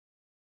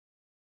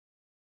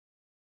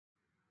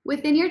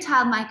Within your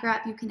tiled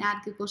microapp, you can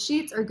add Google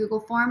Sheets or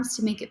Google Forms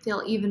to make it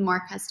feel even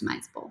more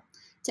customizable.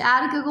 To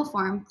add a Google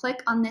form,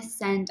 click on this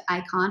send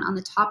icon on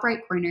the top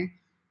right corner,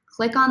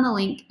 click on the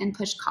link, and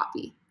push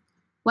copy.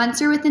 Once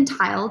you're within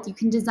tiled, you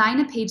can design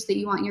a page that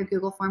you want your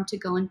Google form to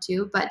go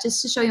into, but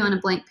just to show you on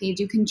a blank page,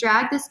 you can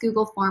drag this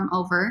Google form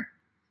over,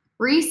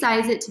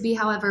 resize it to be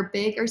however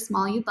big or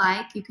small you'd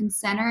like. You can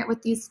center it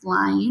with these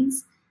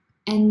lines,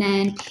 and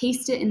then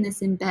paste it in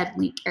this embed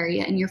link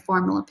area and your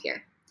form will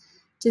appear.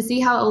 To see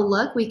how it will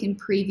look, we can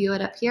preview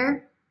it up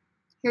here.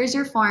 Here's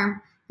your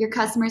form. Your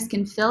customers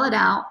can fill it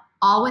out,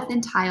 all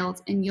within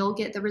tiled, and you'll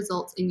get the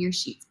results in your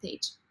Sheets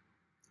page.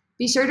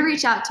 Be sure to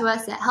reach out to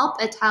us at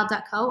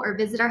help@tiled.co or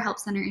visit our help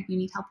center if you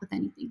need help with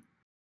anything.